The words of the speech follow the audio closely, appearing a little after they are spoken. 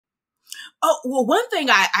Oh, well, one thing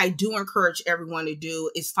I do encourage everyone to do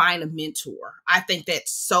is find a mentor. I think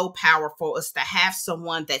that's so powerful, is to have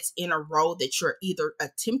someone that's in a role that you're either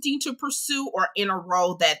attempting to pursue or in a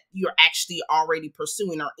role that you're actually already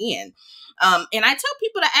pursuing or in. And I tell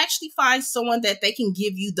people to actually find someone that they can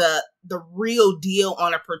give you the real deal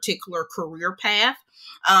on a particular career path.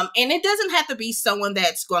 And it doesn't have to be someone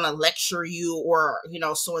that's going to lecture you or,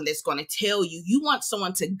 someone that's going to tell you. You want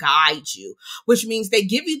someone to guide you, which means they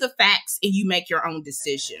give you the facts and you make your own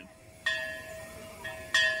decision.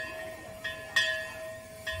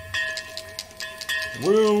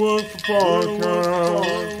 We'll work for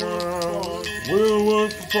podcast. We'll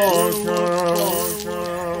work for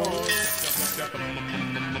podcast.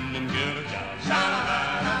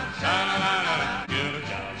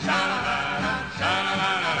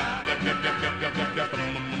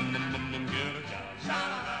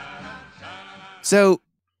 So,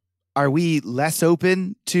 are we less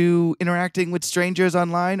open to interacting with strangers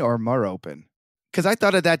online or more open? Because I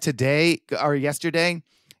thought of that today or yesterday,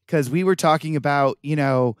 because we were talking about,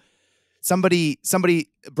 somebody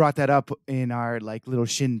brought that up in our like little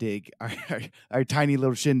shindig, our tiny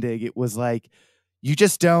little shindig. It was like, you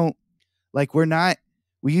just don't, like,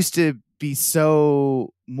 we used to be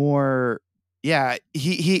so more,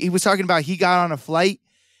 he was talking about, he got on a flight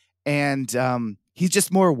and he's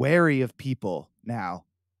just more wary of people now.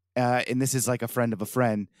 And this is like a friend of a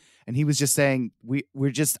friend. And he was just saying,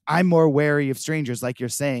 I'm more wary of strangers, like you're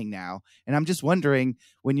saying now. And I'm just wondering,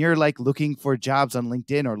 when you're like looking for jobs on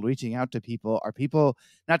LinkedIn or reaching out to people, are people,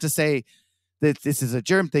 not to say that this is a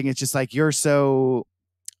germ thing, it's just like you're so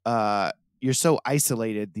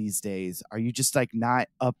isolated these days. Are you just like not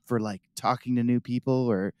up for like talking to new people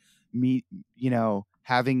or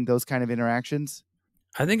having those kind of interactions?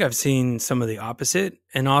 I think I've seen some of the opposite,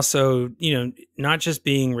 and also, not just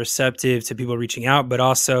being receptive to people reaching out, but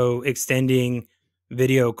also extending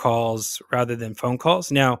video calls rather than phone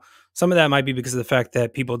calls. Now, some of that might be because of the fact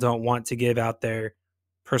that people don't want to give out their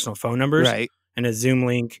personal phone numbers, right? And a Zoom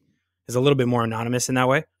link is a little bit more anonymous in that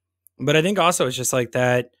way. But I think also it's just like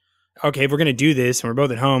that. Okay, if we're going to do this and we're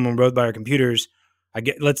both at home and we're both by our computers,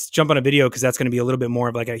 let's jump on a video because that's going to be a little bit more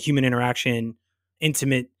of like a human interaction,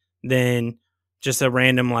 intimate than just a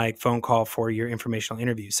random like phone call for your informational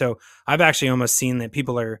interview. So I've actually almost seen that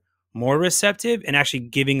people are more receptive and actually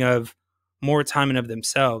giving of more time and of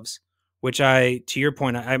themselves, which to your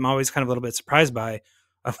point, I'm always kind of a little bit surprised by.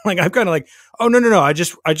 I'm kind of like, oh, no. I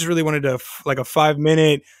just really wanted to like a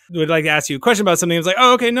 5-minute, would like to ask you a question about something. I was like,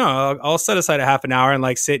 oh, okay, no, I'll set aside a half an hour and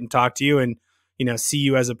like sit and talk to you and, see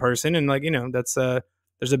you as a person. And like, that's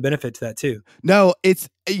there's a benefit to that too. No,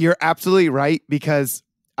 you're absolutely right, because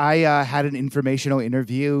I had an informational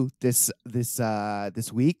interview this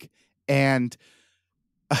week, and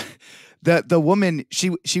the woman,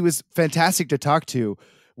 she was fantastic to talk to.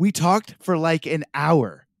 We talked for like an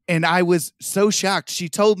hour, and I was so shocked. She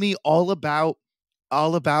told me all about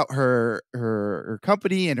her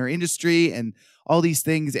company and her industry and all these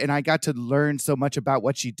things, and I got to learn so much about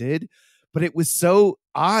what she did. But it was so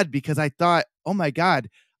odd because I thought, oh my God,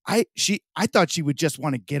 I thought she would just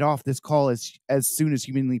want to get off this call as soon as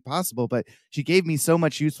humanly possible, but she gave me so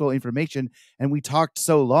much useful information and we talked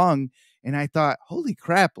so long, and I thought, holy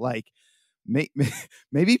crap, like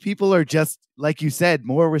maybe people are just, like you said,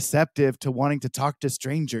 more receptive to wanting to talk to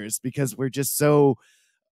strangers because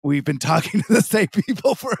we've been talking to the same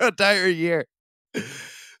people for an entire year.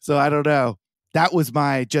 So I don't know. That was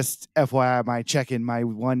just FYI, my check-in, my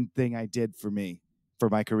one thing I did for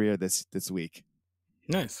my career this week.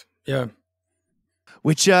 Nice. Yeah.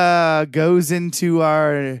 Which goes into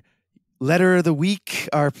our letter of the week,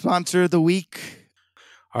 our sponsor of the week.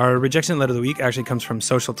 Our rejection letter of the week actually comes from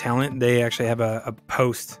Social Talent. They actually have a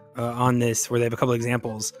post on this where they have a couple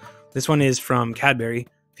examples. This one is from Cadbury,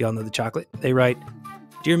 if y'all know the chocolate. They write,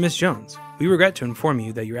 "Dear Miss Jones, we regret to inform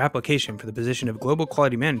you that your application for the position of Global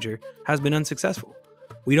Quality Manager has been unsuccessful.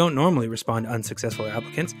 We don't normally respond to unsuccessful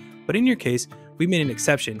applicants, but in your case, we made an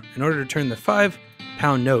exception in order to turn the £5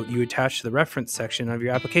 note you attached to the reference section of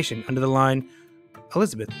your application under the line,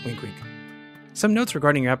 Elizabeth, wink wink. Some notes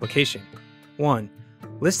regarding your application. 1.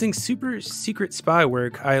 Listing super secret spy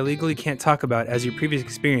work I illegally can't talk about as your previous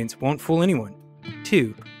experience won't fool anyone.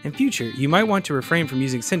 2. In future, you might want to refrain from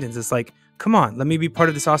using sentences like, come on, let me be part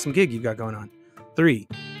of this awesome gig you've got going on. 3.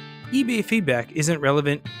 eBay feedback isn't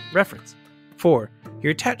relevant reference. 4.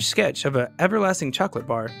 Your attached sketch of an everlasting chocolate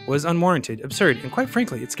bar was unwarranted, absurd, and quite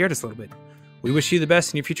frankly, it scared us a little bit. We wish you the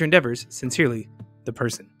best in your future endeavors. Sincerely, the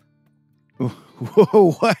person."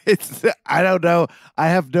 Whoa, what? I don't know. I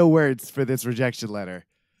have no words for this rejection letter.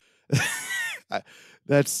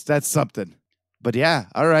 That's something. But yeah,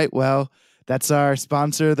 all right. Well, that's our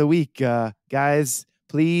sponsor of the week. Guys,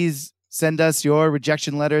 please send us your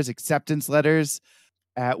rejection letters, acceptance letters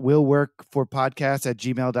at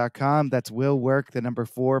willwork4podcast@gmail.com. That's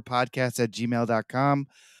willwork4podcast@gmail.com.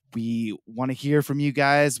 We want to hear from you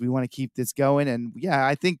guys. We want to keep this going. And yeah,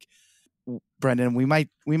 I think, Brendan, we might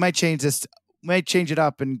change this, might change it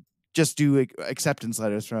up and just do acceptance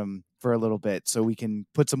letters for a little bit so we can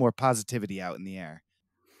put some more positivity out in the air.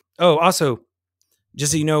 Oh, also,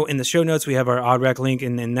 just so you know, in the show notes, we have our OddRec link,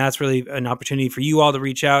 and that's really an opportunity for you all to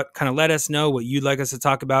reach out, kind of let us know what you'd like us to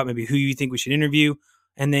talk about, maybe who you think we should interview,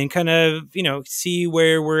 and then kind of, see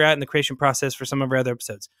where we're at in the creation process for some of our other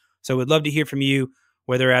episodes. So we'd love to hear from you,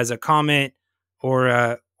 whether as a comment or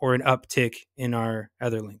an uptick in our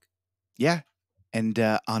other link. Yeah. And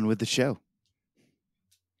on with the show.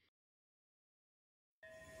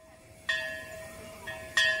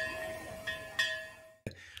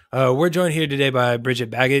 We're joined here today by Bridget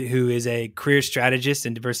Baggett, who is a career strategist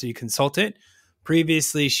and diversity consultant.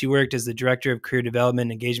 Previously, she worked as the director of career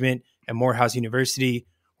development and engagement at Morehouse University,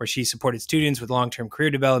 where she supported students with long-term career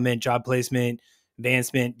development, job placement,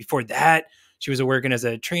 advancement. Before that, she was working as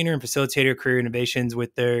a trainer and facilitator of career innovations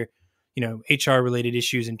with their, HR-related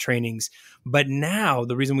issues and trainings. But now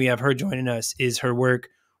the reason we have her joining us is her work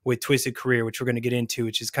with Twisted Career, which we're going to get into,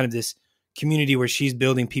 which is kind of this community where she's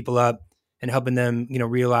building people up and helping them,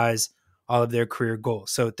 realize all of their career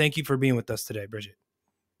goals. So thank you for being with us today, Bridget.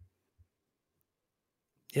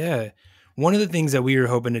 Yeah. One of the things that we were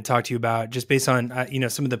hoping to talk to you about, just based on,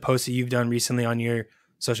 some of the posts that you've done recently on your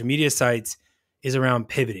social media sites, is around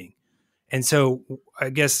pivoting. And so I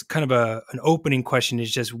guess kind of an opening question is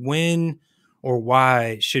just when or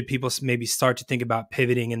why should people maybe start to think about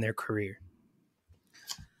pivoting in their career?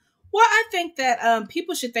 Well, I think that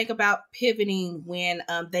people should think about pivoting when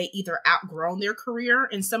they either outgrown their career.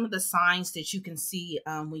 And some of the signs that you can see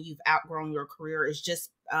when you've outgrown your career is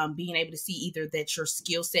just being able to see either that your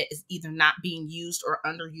skill set is either not being used or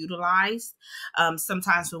underutilized.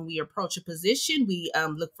 Sometimes when we approach a position, we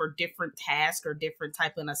look for different tasks or different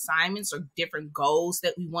type of assignments or different goals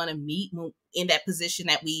that we want to meet in that position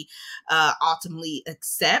that we ultimately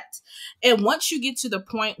accept. And once you get to the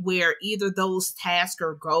point where either those tasks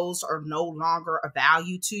or goals are no longer of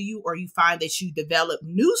value to you, or you find that you develop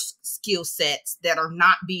new skill sets that are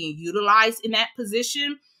not being utilized in that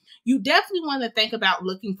position, you definitely want to think about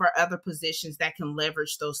looking for other positions that can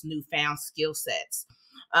leverage those newfound skill sets.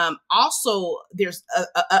 Also, there's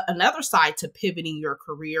another side to pivoting your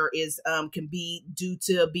career is can be due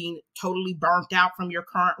to being totally burnt out from your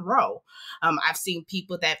current role. I've seen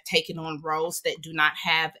people that have taken on roles that do not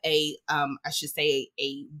have a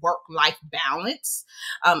work-life balance.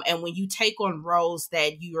 And when you take on roles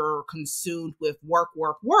that you're consumed with work,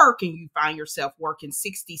 and you find yourself working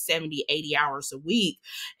 60, 70, 80 hours a week,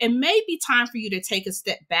 it may be time for you to take a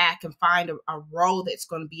step back and find a role that's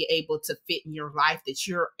going to be able to fit in your life, that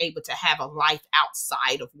you're able to have a life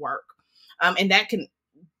outside of work. And that can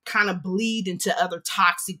kind of bleed into other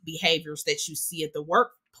toxic behaviors that you see at the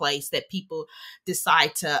workplace, that people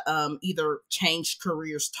decide to either change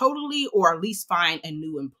careers totally or at least find a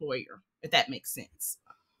new employer, if that makes sense.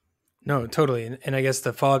 No, totally. And I guess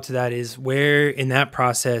the follow-up to that is, where in that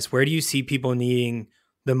process, where do you see people needing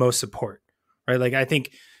the most support, right? Like, I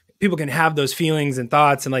think people can have those feelings and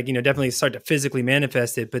thoughts and definitely start to physically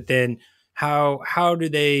manifest it, but then how do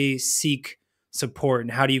they seek support, and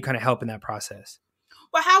how do you kind of help in that process?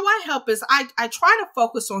 Well, how I help is I try to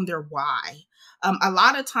focus on their why. A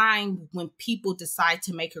lot of time when people decide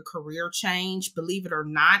to make a career change, believe it or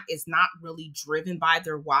not, is not really driven by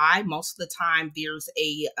their why. Most of the time there's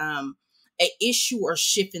a issue or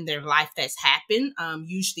shift in their life that's happened.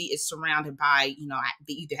 Usually it's surrounded by,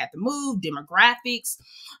 they either have to move, demographics,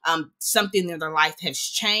 something in their life has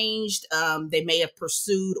changed. They may have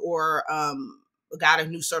pursued or got a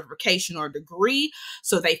new certification or degree,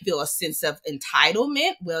 so they feel a sense of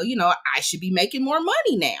entitlement. Well, I should be making more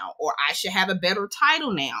money now, or I should have a better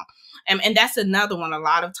title now. And that's another one. A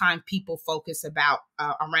lot of time people focus about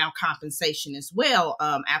around compensation as well.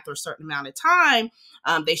 After a certain amount of time,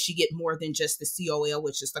 they should get more than just the COL,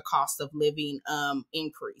 which is the cost of living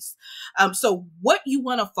increase. So what you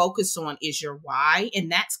want to focus on is your why.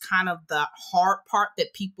 And that's kind of the hard part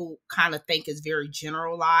that people kind of think is very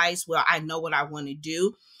generalized. Well, I know what I want to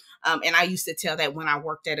do. And I used to tell that when I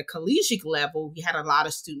worked at a collegiate level, we had a lot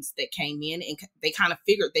of students that came in and they kind of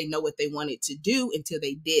figured they know what they wanted to do until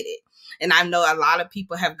they did it. And I know a lot of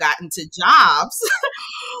people have gotten to jobs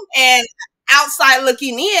and outside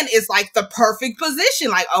looking in is like the perfect position.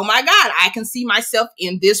 Like, oh my God, I can see myself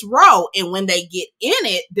in this role. And when they get in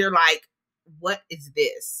it, they're like, what is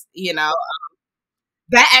this?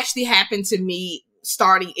 That actually happened to me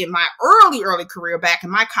starting in my early career. Back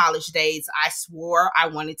in my college days, I swore I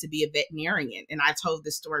wanted to be a veterinarian. And I told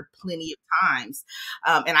this story plenty of times.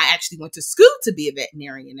 And I actually went to school to be a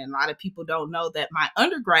veterinarian. And a lot of people don't know that my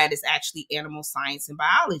undergrad is actually animal science and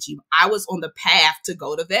biology. I was on the path to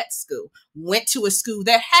go to vet school, went to a school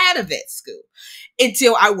that had a vet school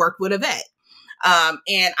until I worked with a vet.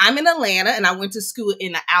 And I'm in Atlanta and I went to school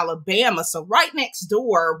in Alabama. So right next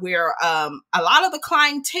door where, a lot of the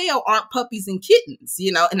clientele aren't puppies and kittens,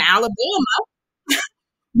 in Alabama,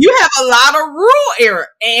 you have a lot of rural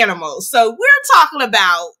animals. So we're talking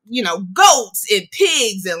about, goats and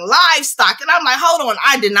pigs and livestock. And I'm like, hold on.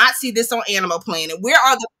 I did not see this on Animal Planet. Where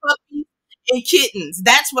are the puppies and kittens?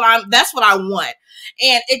 That's what I want.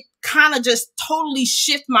 And it kind of just totally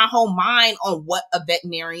shift my whole mind on what a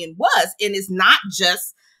veterinarian was. And it's not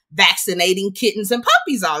just vaccinating kittens and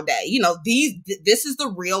puppies all day. This is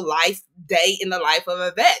the real life day in the life of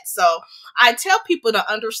a vet. So I tell people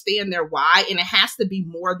to understand their why, and it has to be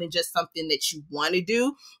more than just something that you want to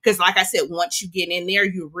do. Because like I said, once you get in there,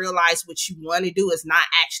 you realize what you want to do is not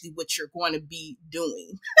actually what you're going to be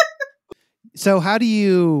doing. So how do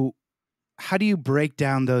you break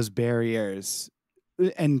down those barriers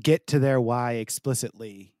and get to their why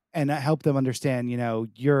explicitly and help them understand,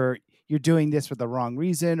 you're doing this for the wrong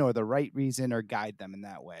reason or the right reason, or guide them in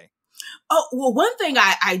that way? Oh, well, one thing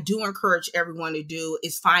I do encourage everyone to do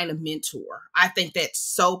is find a mentor. I think that's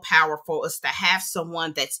so powerful, is to have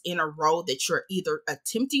someone that's in a role that you're either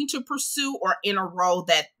attempting to pursue or in a role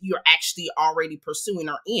that you're actually already pursuing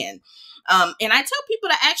or in. And I tell people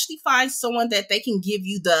to actually find someone that they can give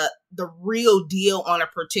you the real deal on a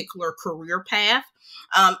particular career path.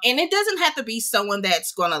 And it doesn't have to be someone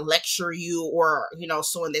that's going to lecture you or,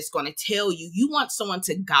 someone that's going to tell you. You want someone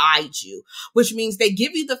to guide you, which means they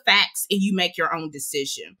give you the facts and you make your own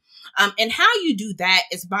decision. And how you do that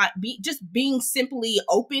is by just being simply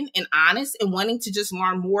open and honest and wanting to just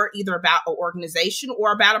learn more either about an organization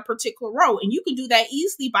or about a particular role. And you can do that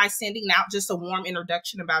easily by sending out just a warm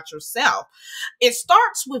introduction about yourself. It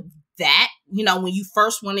starts with that, when you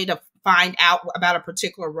first wanted to find out about a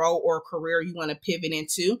particular role or career you want to pivot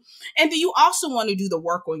into. And then you also want to do the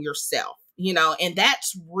work on yourself. And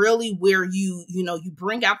that's really where you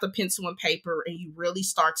bring out the pencil and paper and you really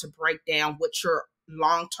start to break down what your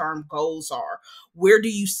long-term goals are. Where do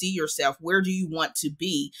you see yourself? Where do you want to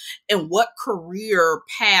be? And what career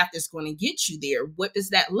path is going to get you there? What does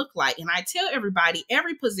that look like? And I tell everybody,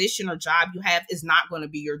 every position or job you have is not going to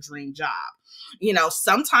be your dream job.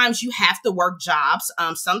 Sometimes you have to work jobs.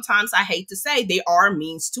 Sometimes I hate to say they are a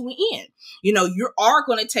means to an end. You are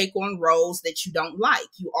going to take on roles that you don't like.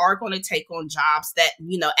 You are going to take on jobs that,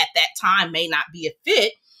 at that time may not be a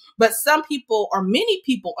fit. But some people or many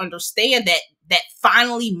people understand that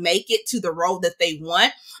finally make it to the role that they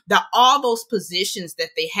want, that all those positions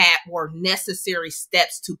that they had were necessary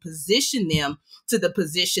steps to position them to the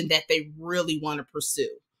position that they really want to pursue.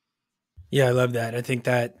 Yeah, I love that. I think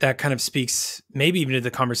that kind of speaks maybe even to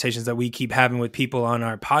the conversations that we keep having with people on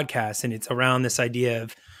our podcast. And it's around this idea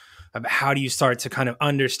of how do you start to kind of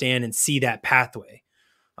understand and see that pathway.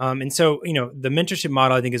 And so, the mentorship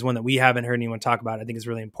model, I think, is one that we haven't heard anyone talk about. I think is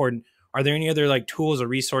really important. Are there any other tools or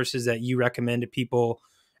resources that you recommend to people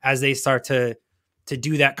as they start to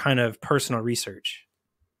do that kind of personal research?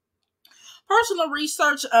 Personal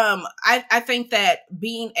research, I think that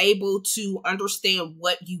being able to understand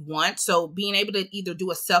what you want, so being able to either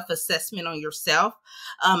do a self-assessment on yourself,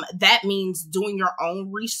 that means doing your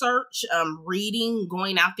own research, reading,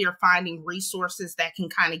 going out there, finding resources that can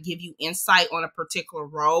kind of give you insight on a particular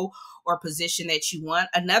role or position that you want.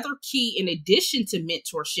 Another key in addition to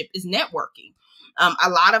mentorship is networking. A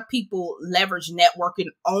lot of people leverage networking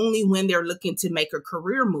only when they're looking to make a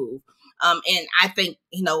career move. And I think,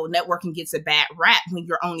 networking gets a bad rap when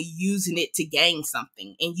you're only using it to gain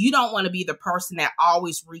something. And you don't want to be the person that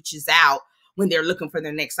always reaches out when they're looking for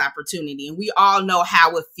their next opportunity. And we all know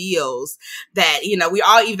how it feels that, we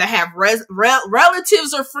all either have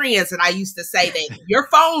relatives or friends. And I used to say that your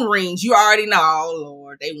phone rings, you already know, oh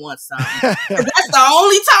Lord, they want something. That's the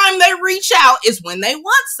only time they reach out is when they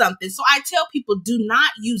want something. So I tell people, do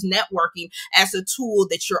not use networking as a tool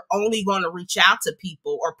that you're only going to reach out to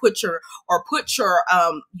people or put your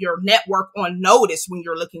network on notice when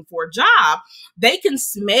you're looking for a job. They can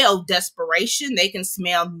smell desperation. They can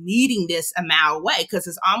smell needing this a mile away, because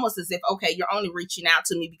it's almost as if, okay, you're only reaching out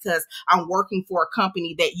to me because I'm working for a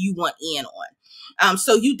company that you want in on.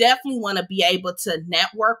 So you definitely want to be able to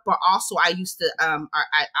network, but also I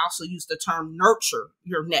also use the term nurture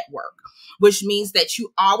your network, which means that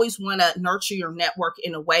you always want to nurture your network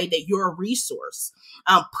in a way that you're a resource.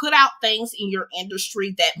 Put out things in your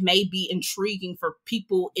industry that may be intriguing for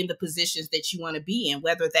people in the positions that you want to be in,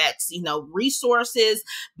 whether that's, resources,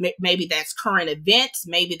 maybe that's current events,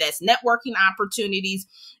 maybe that's networking opportunities.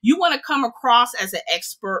 You want to come across as an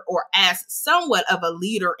expert or as somewhat of a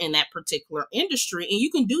leader in that particular industry. And you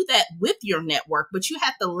can do that with your network, but you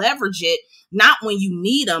have to leverage it, not when you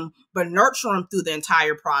need them, but nurture them through the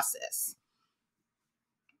entire process.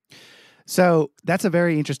 So that's a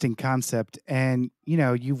very interesting concept. And,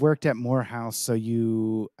 you've worked at Morehouse, so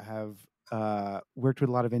you have worked with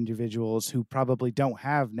a lot of individuals who probably don't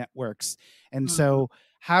have networks. And so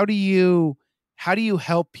how do you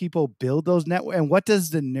help people build those networks? And what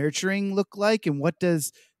does the nurturing look like? And what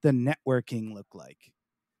does the networking look like?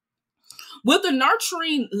 Well, the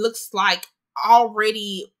nurturing looks like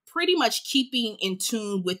already pretty much keeping in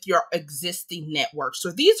tune with your existing network.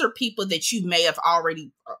 So these are people that you may have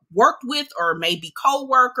already worked with, or maybe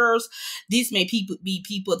co-workers. These may be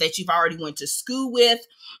people that you've already went to school with.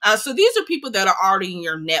 So these are people that are already in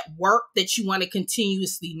your network that you want to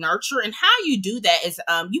continuously nurture. And how you do that is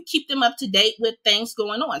you keep them up to date with things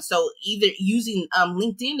going on. So either using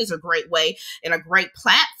LinkedIn is a great way and a great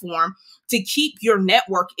platform to keep your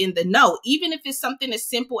network in the know, even if it's something as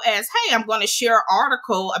simple as, hey, I'm going to share an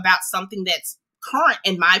article about something that's current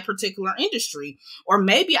in my particular industry, or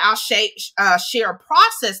maybe I'll share a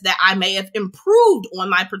process that I may have improved on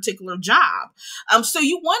my particular job. So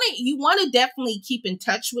you want to definitely keep in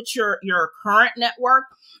touch with your current network.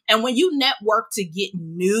 And when you network to get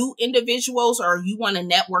new individuals, or you want to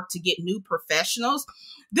network to get new professionals,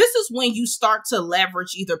 this is when you start to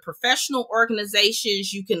leverage either professional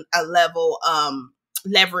organizations. You can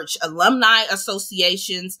leverage alumni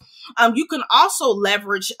associations. You can also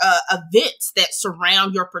leverage events that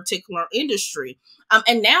surround your particular industry.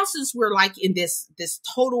 And now, since we're like in this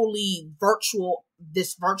totally virtual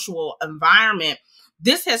environment,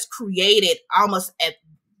 this has created almost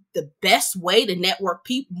the best way to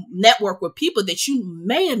network with people that you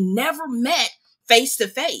may have never met face to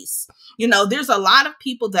face. There's a lot of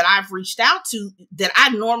people that I've reached out to that I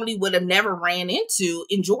normally would have never ran into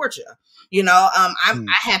in Georgia. I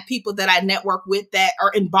have people that I network with that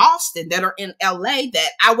are in Boston, that are in LA, that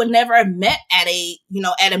I would never have met at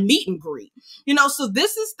a meet and greet. So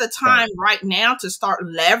this is the time right now to start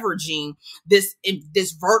leveraging this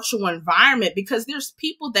virtual environment, because there's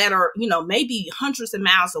people that are, maybe hundreds of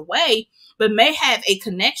miles away, but may have a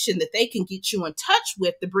connection that they can get you in touch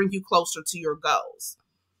with to bring you closer to your goals.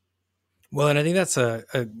 Well, and I think that's a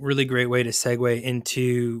really great way to segue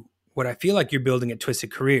into what I feel like you're building at Twisted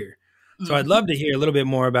Career. So I'd love to hear a little bit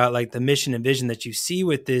more about like the mission and vision that you see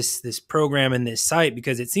with this program and this site,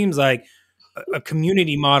 because it seems like a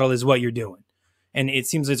community model is what you're doing. And it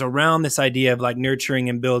seems it's around this idea of like nurturing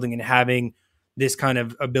and building and having this kind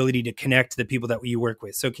of ability to connect to the people that you work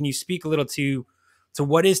with. So can you speak a little to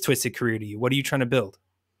what is Twisted Career to you? What are you trying to build?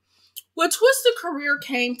 Well, Twisted Career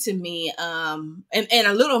came to me, and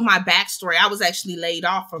a little of my backstory. I was actually laid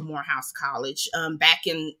off from Morehouse College back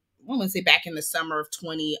in the summer of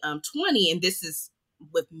 2020. And this is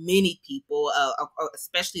with many people,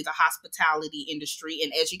 especially the hospitality industry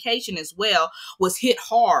and education as well, was hit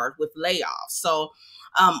hard with layoffs. So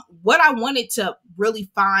what I wanted to really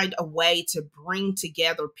find a way to bring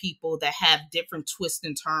together people that have different twists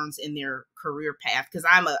and turns in their career path, because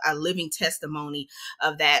I'm a living testimony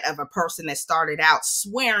of that, of a person that started out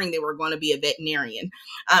swearing they were going to be a veterinarian.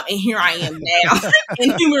 And here I am now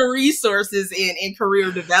in human resources and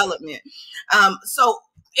career development. So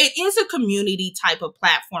it is a community type of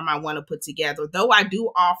platform I want to put together, though I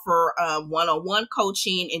do offer one-on-one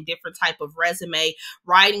coaching and different type of resume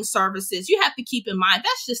writing services. You have to keep in mind,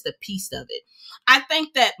 that's just a piece of it. I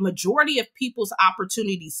think that majority of people's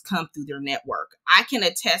opportunities come through their network. I can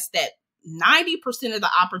attest that 90% of the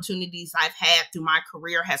opportunities I've had through my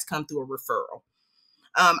career has come through a referral.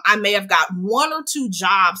 I may have got one or two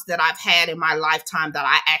jobs that I've had in my lifetime that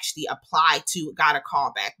I actually applied to, got a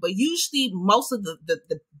call back. But usually most of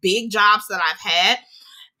the big jobs that I've had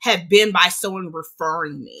have been by someone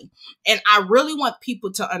referring me. And I really want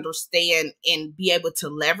people to understand and be able to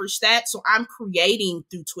leverage that. So I'm creating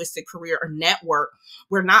through Twisted Career a network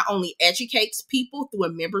where not only educates people through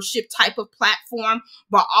a membership type of platform,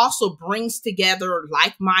 but also brings together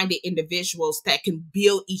like-minded individuals that can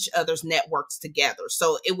build each other's networks together.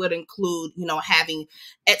 So it would include, having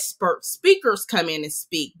expert speakers come in and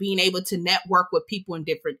speak, being able to network with people in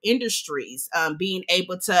different industries, being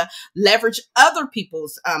able to leverage other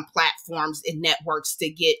people's platforms and networks to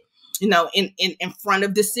get, in front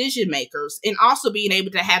of decision makers, and also being able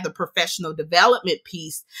to have the professional development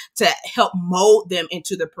piece to help mold them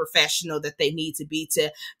into the professional that they need to be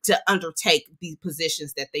to undertake the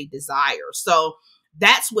positions that they desire. So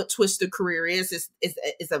that's what Twisted Career is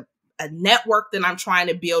a network that I'm trying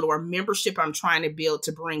to build, or a membership I'm trying to build,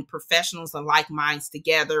 to bring professionals and like minds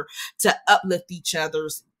together to uplift each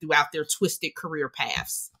other's throughout their twisted career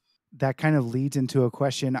paths. That kind of leads into a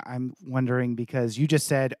question I'm wondering, because you just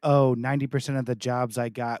said, 90% of the jobs I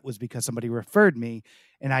got was because somebody referred me.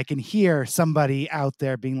 And I can hear somebody out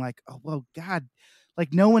there being like, oh, well, God,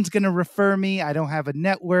 like no one's going to refer me. I don't have a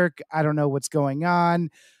network. I don't know what's going on.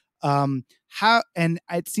 And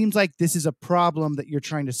it seems like this is a problem that you're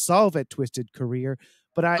trying to solve at Twisted Career.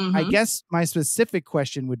 But I guess my specific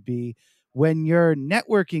question would be, when you're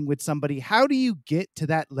networking with somebody, how do you get to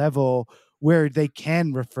that level where they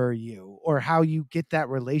can refer you, or how you get that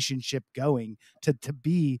relationship going to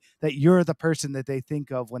be that you're the person that they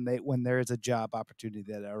think of when there is a job opportunity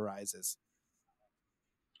that arises?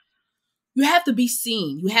 You have to be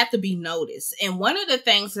seen. You have to be noticed. And one of the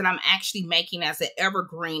things that I'm actually making as an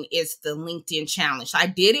evergreen is the LinkedIn challenge. I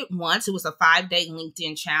did it once. It was a 5-day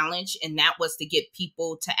LinkedIn challenge, and that was to get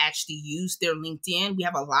people to actually use their LinkedIn. We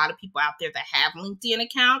have a lot of people out there that have LinkedIn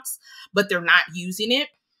accounts, but they're not using it.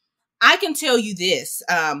 I can tell you this,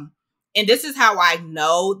 and this is how I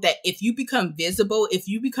know that if you become visible, if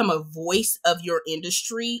you become a voice of your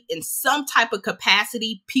industry in some type of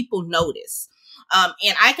capacity, people notice.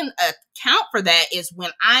 And I can account for that is when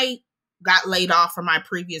I got laid off from my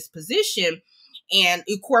previous position. And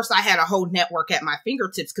of course, I had a whole network at my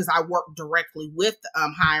fingertips because I worked directly with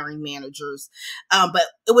hiring managers. But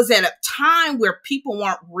it was at a time where people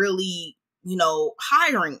weren't really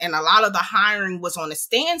hiring. And a lot of the hiring was on a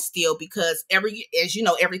standstill because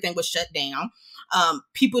everything was shut down.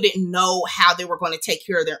 People didn't know how they were going to take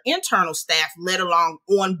care of their internal staff, let alone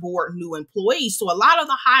onboard new employees. So a lot of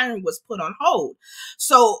the hiring was put on hold.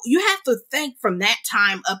 So you have to think from that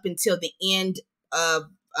time up until the end of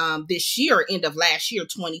this year, end of last year,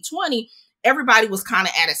 2020, everybody was kind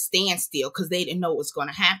of at a standstill because they didn't know what was going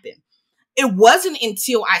to happen. It wasn't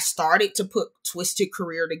until I started to put Twisted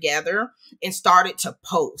Career together and started to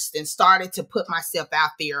post and started to put myself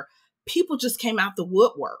out there, people just came out the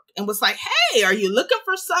woodwork and was like, hey, are you looking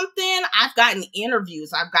for something? I've gotten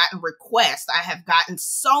interviews. I've gotten requests. I have gotten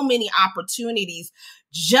so many opportunities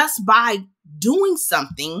just by doing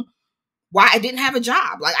something while I didn't have a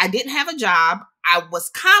job. Like I didn't have a job. I was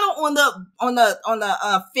kind of on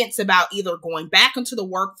the fence about either going back into the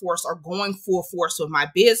workforce or going full force with my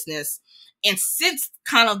business. And since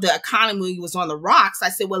kind of the economy was on the rocks, I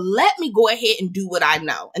said, well, let me go ahead and do what I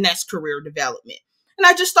know. And that's career development. And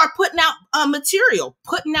I just start putting out material,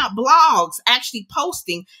 putting out blogs, actually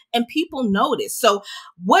posting, and people notice. So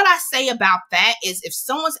what I say about that is if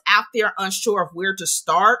someone's out there unsure of where to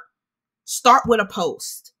start with a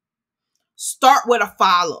post. Start with a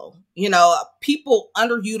follow. People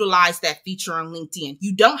underutilize that feature on LinkedIn.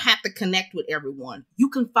 You don't have to connect with everyone. You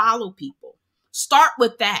can follow people. Start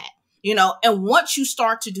with that. And once you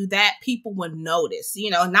start to do that, people will notice,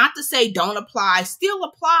 not to say don't apply, still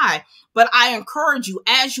apply. But I encourage you,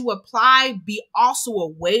 as you apply, be also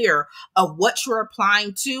aware of what you're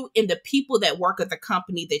applying to and the people that work at the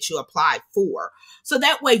company that you applied for. So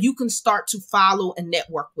that way you can start to follow and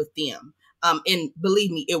network with them. And believe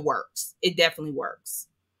me, it works. It definitely works.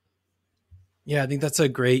 Yeah, I think that's a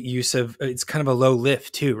great use of, it's kind of a low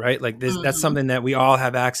lift too, right? Like this, that's something that we all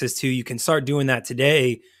have access to. You can start doing that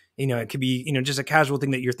today. It could be, just a casual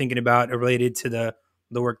thing that you're thinking about related to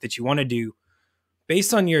the work that you want to do.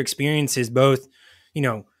 Based on your experiences, both,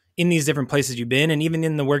 in these different places you've been and even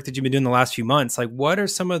in the work that you've been doing the last few months, like what are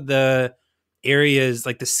some of the areas,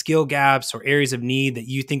 like the skill gaps or areas of need that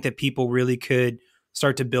you think that people really could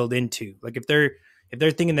start to build into? Like if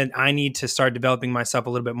they're thinking that I need to start developing myself a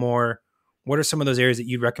little bit more, what are some of those areas that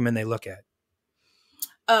you'd recommend they look at?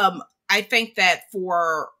 I think that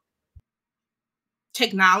for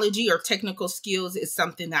technology or technical skills is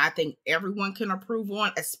something that I think everyone can improve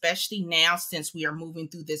on, especially now since we are moving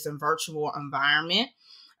through this virtual environment.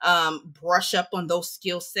 Brush up on those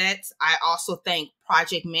skill sets. I also think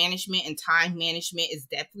project management and time management is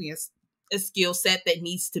definitely a skill set that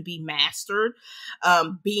needs to be mastered.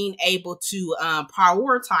 Being able to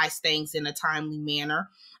prioritize things in a timely manner.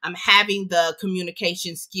 Having the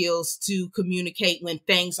communication skills to communicate when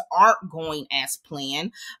things aren't going as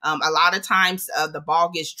planned. A lot of times the ball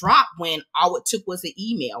gets dropped when all it took was an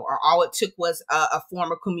email or all it took was a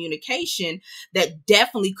form of communication that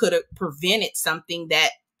definitely could have prevented something that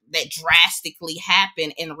that drastically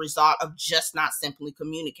happen in a result of just not simply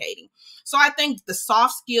communicating. So I think the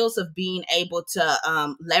soft skills of being able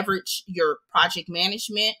to leverage your project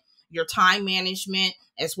management, your time management,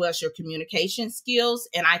 as well as your communication skills.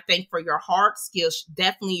 And I think for your hard skills,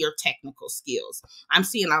 definitely your technical skills. I'm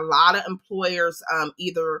seeing a lot of employers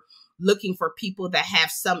either looking for people that have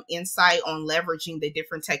some insight on leveraging the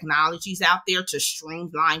different technologies out there to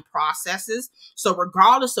streamline processes. So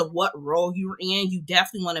regardless of what role you're in, you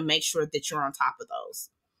definitely want to make sure that you're on top of those.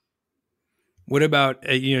 What about,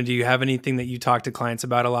 do you have anything that you talk to clients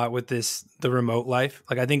about a lot with the remote life?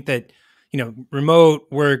 Like, I think that, remote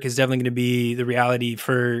work is definitely going to be the reality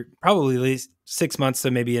for probably at least 6 months to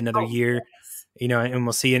maybe another year, and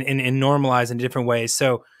we'll see and normalize in different ways.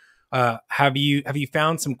 So have you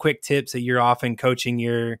found some quick tips that you're often coaching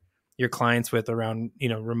your clients with around,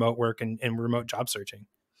 remote work and remote job searching?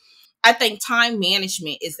 I think time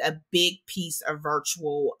management is a big piece of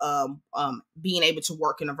virtual, being able to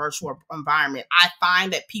work in a virtual environment. I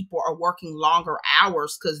find that people are working longer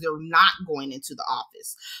hours because they're not going into the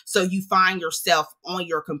office. So you find yourself on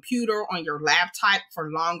your computer, on your laptop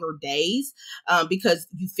for longer days because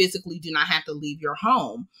you physically do not have to leave your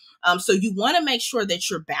home. So you want to make sure that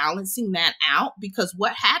you're balancing that out, because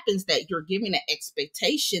what happens that you're giving an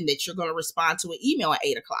expectation that you're going to respond to an email at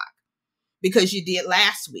 8 o'clock because you did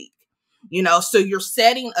last week. So you're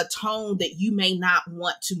setting a tone that you may not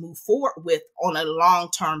want to move forward with on a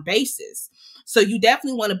long-term basis. So you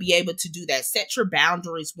definitely want to be able to do that. Set your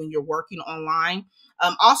boundaries when you're working online.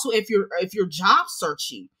 Also, if you're job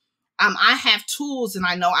searching, I have tools, and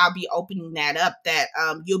I know I'll be opening that up, that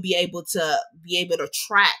you'll be able to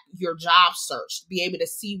track your job search, be able to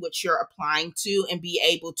see what you're applying to, and be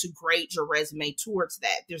able to grade your resume towards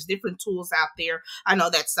that. There's different tools out there. I know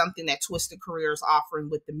that's something that Twisted Career is offering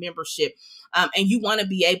with the membership. And you want to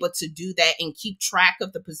be able to do that and keep track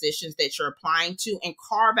of the positions that you're applying to, and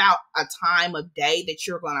carve out a time of day that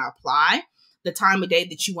you're going to apply, the time of day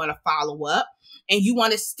that you want to follow up. And you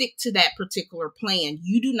want to stick to that particular plan.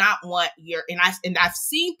 You do not want I've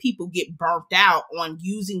seen people get burnt out on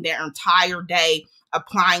using their entire day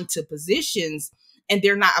applying to positions, and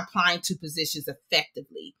they're not applying to positions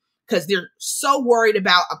effectively because they're so worried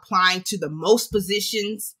about applying to the most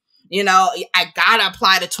positions. I gotta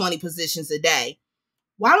apply to 20 positions a day.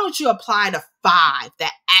 Why don't you apply to 5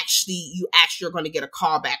 that you actually are going to get a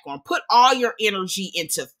call back on? Put all your energy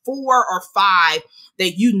into 4 or 5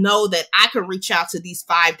 that that I can reach out to these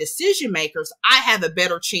 5 decision makers. I have a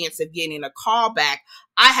better chance of getting a call back.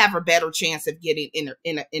 I have a better chance of getting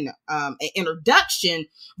an introduction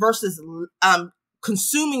versus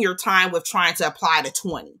consuming your time with trying to apply to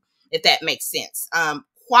 20, if that makes sense.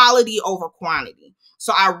 Quality over quantity.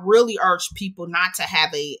 So I really urge people not to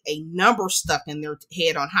have a number stuck in their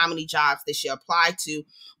head on how many jobs they should apply to,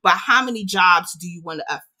 but how many jobs do you want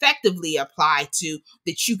to effectively apply to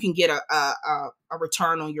that you can get a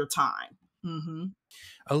return on your time. Mm-hmm.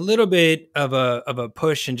 A little bit of a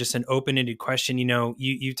push and just an open-ended question.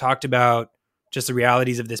 You talked about just the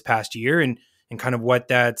realities of this past year and kind of what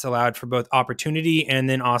that's allowed for both opportunity and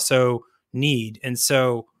then also need. And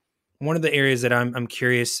so one of the areas that I'm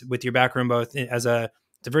curious, with your background both as a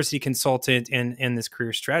diversity consultant and this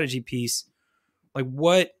career strategy piece, like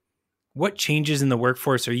what changes in the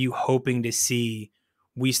workforce are you hoping to see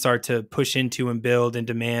we start to push into and build and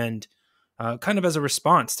demand kind of as a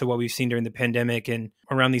response to what we've seen during the pandemic and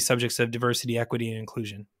around these subjects of diversity, equity, and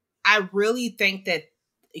inclusion? I really think that,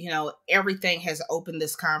 everything has opened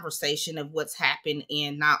this conversation of what's happened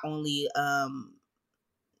in not only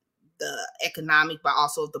the economic, but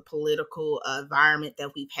also the political environment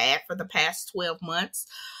that we've had for the past 12 months.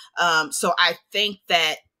 So I think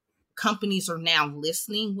that companies are now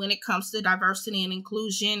listening when it comes to diversity and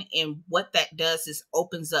inclusion. And what that does is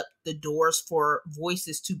opens up the doors for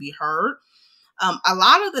voices to be heard. A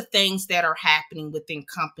lot of the things that are happening within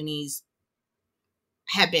companies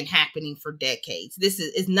have been happening for decades. This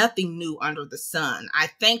is nothing new under the sun. I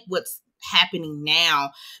think what's happening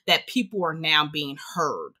now, that people are now being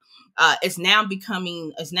heard. It's now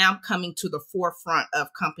coming to the forefront of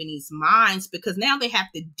companies' minds, because now they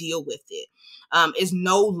have to deal with it. It's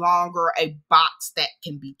no longer a box that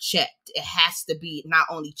can be checked. It has to be not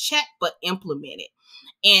only checked, but implemented.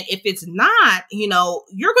 And if it's not,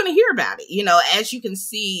 you're going to hear about it. As you can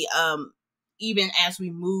see, even as we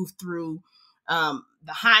move through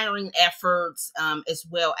the hiring efforts, as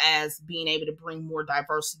well as being able to bring more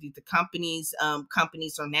diversity to companies,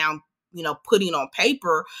 companies are now putting on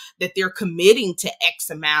paper that they're committing to X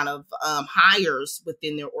amount of hires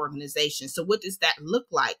within their organization. So what does that look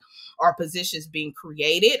like? Are positions being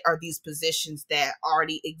created? Are these positions that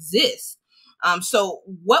already exist? So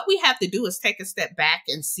what we have to do is take a step back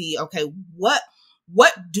and see, okay, what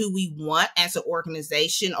do we want as an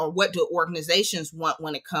organization, or what do organizations want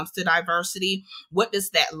when it comes to diversity? What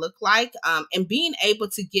does that look like? And being able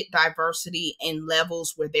to get diversity in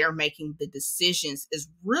levels where they're making the decisions is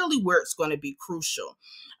really where it's going to be crucial.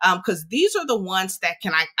 Because these are the ones that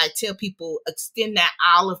I tell people, extend that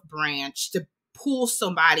olive branch to pull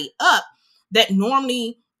somebody up that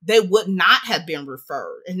normally they would not have been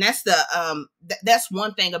referred. And that's that's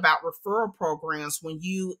one thing about referral programs. When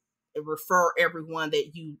you refer everyone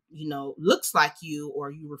that you know looks like you, or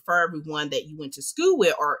you refer everyone that you went to school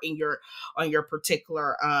with, or in your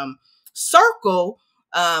particular circle,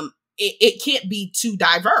 it can't be too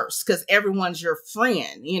diverse because everyone's your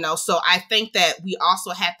friend, you know. So I think that we also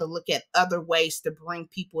have to look at other ways to bring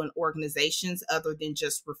people in organizations other than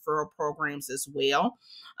just referral programs as well.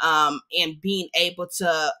 And being able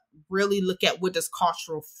to really look at, what does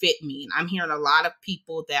cultural fit mean? I'm hearing a lot of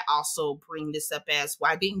people that also bring this up as,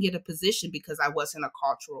 well, I didn't get a position because I wasn't a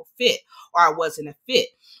cultural fit, or I wasn't a fit.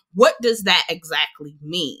 What does that exactly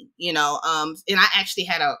mean? You know, and I actually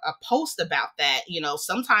had a post about that. You know,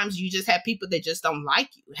 sometimes you just have people that just don't like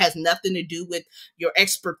you. It has nothing to do with your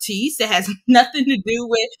expertise. It has nothing to do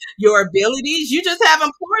with your abilities. You just have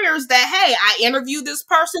employers that, hey, I interviewed this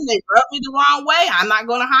person, they rubbed me the wrong way, I'm not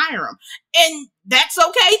going to hire them. And that's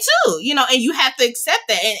okay too, you know, and you have to accept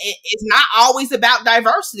that. And it's not always about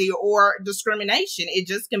diversity or discrimination. It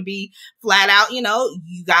just can be flat out, you know,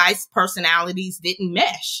 you guys' personalities didn't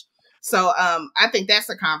mesh. So I think that's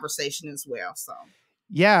a conversation as well. So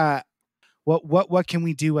yeah, what can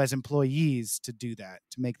we do as employees to do that,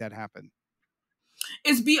 to make that happen?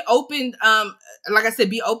 Is be open, like I said,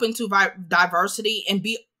 be open to diversity, and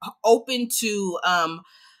be open to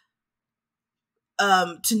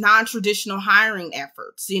non-traditional hiring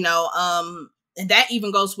efforts, you know, and that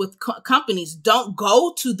even goes with companies. Don't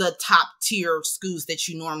go to the top tier schools that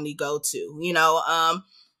you normally go to, you know,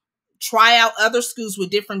 try out other schools with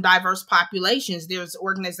different diverse populations. There's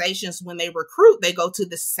organizations, when they recruit, they go to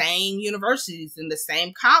the same universities and the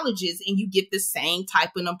same colleges, and you get the same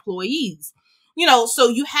type of employees. You know, so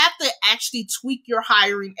you have to actually tweak your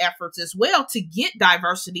hiring efforts as well to get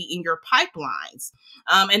diversity in your pipelines.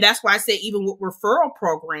 And that's why I say, even with referral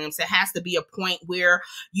programs, it has to be a point where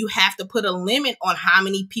you have to put a limit on how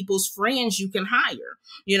many people's friends you can hire.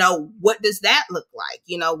 You know, what does that look like?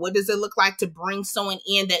 You know, what does it look like to bring someone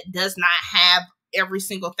in that does not have every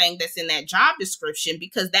single thing that's in that job description,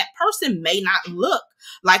 because that person may not look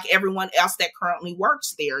like everyone else that currently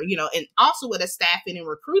works there, you know. And also with a staffing and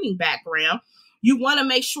recruiting background, you want to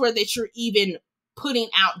make sure that you're even putting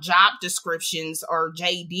out job descriptions or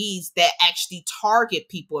JDs that actually target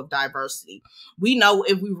people of diversity. We know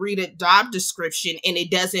if we read a job description and it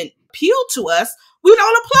doesn't appeal to us, we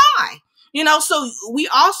don't apply. You know, so we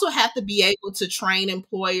also have to be able to train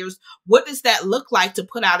employers. What does that look like to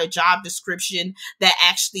put out a job description that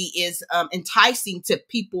actually is enticing to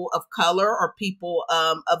people of color or people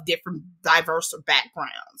of different diverse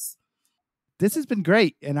backgrounds? This has been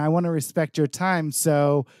great, and I want to respect your time.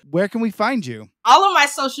 So where can we find you? All of my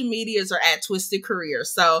social medias are at Twisted Career.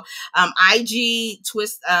 So IG,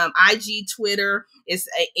 Twitter is,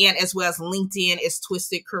 and as well as LinkedIn is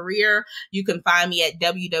Twisted Career. You can find me at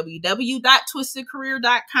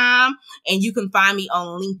www.twistedcareer.com, and you can find me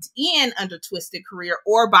on LinkedIn under Twisted Career,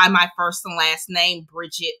 or by my first and last name,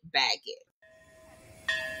 Bridget Baggett.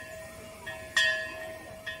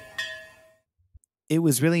 It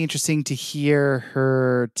was really interesting to hear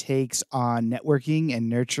her takes on networking and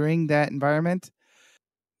nurturing that environment.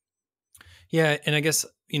 Yeah. And I guess,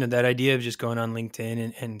 you know, that idea of just going on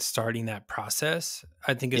LinkedIn and starting that process,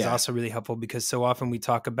 I think is also really helpful, because so often we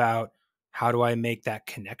talk about, how do I make that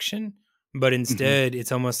connection? But instead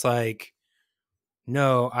it's almost like,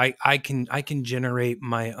 no, I can generate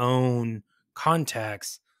my own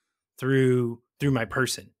contacts through my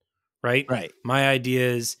person, right? Right. My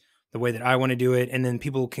ideas, the way that I want to do it, and then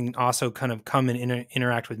people can also kind of come and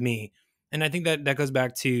interact with me. And I think that goes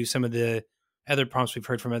back to some of the other prompts we've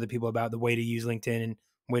heard from other people about the way to use LinkedIn and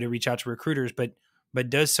way to reach out to recruiters, but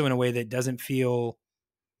does so in a way that doesn't feel,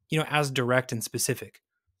 you know, as direct and specific.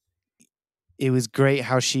 It was great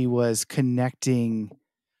how she was connecting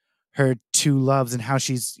her two loves, and how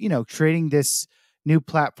she's, you know, creating this new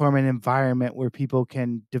platform and environment where people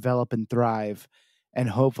can develop and thrive, and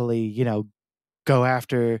hopefully, you know, go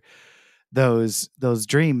after those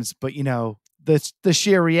dreams. But, you know, the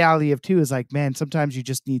sheer reality of too is like, man, sometimes you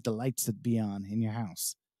just need the lights to be on in your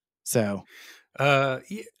house. So Yeah,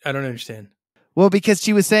 I don't understand. well, because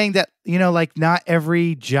she was saying that, you know, like, not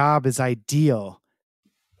every job is ideal.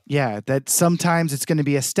 Yeah, that sometimes it's going to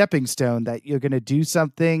be a stepping stone, that you're going to do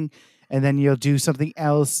something and then you'll do something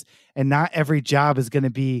else. And not every job is going to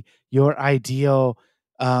be your ideal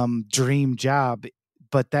dream job,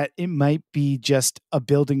 but that it might be just a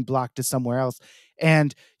building block to somewhere else.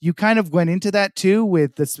 And you kind of went into that too,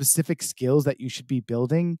 with the specific skills that you should be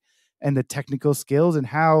building and the technical skills, and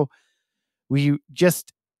how we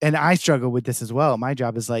just, and I struggle with this as well. My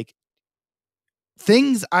job is like,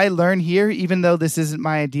 things I learn here, even though this isn't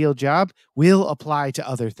my ideal job, will apply to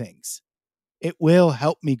other things. It will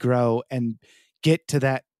help me grow and get to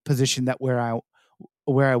that position that where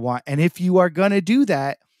I want. And if you are going to do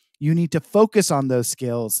that, you need to focus on those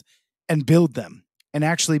skills and build them and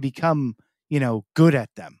actually become, good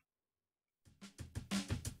at them.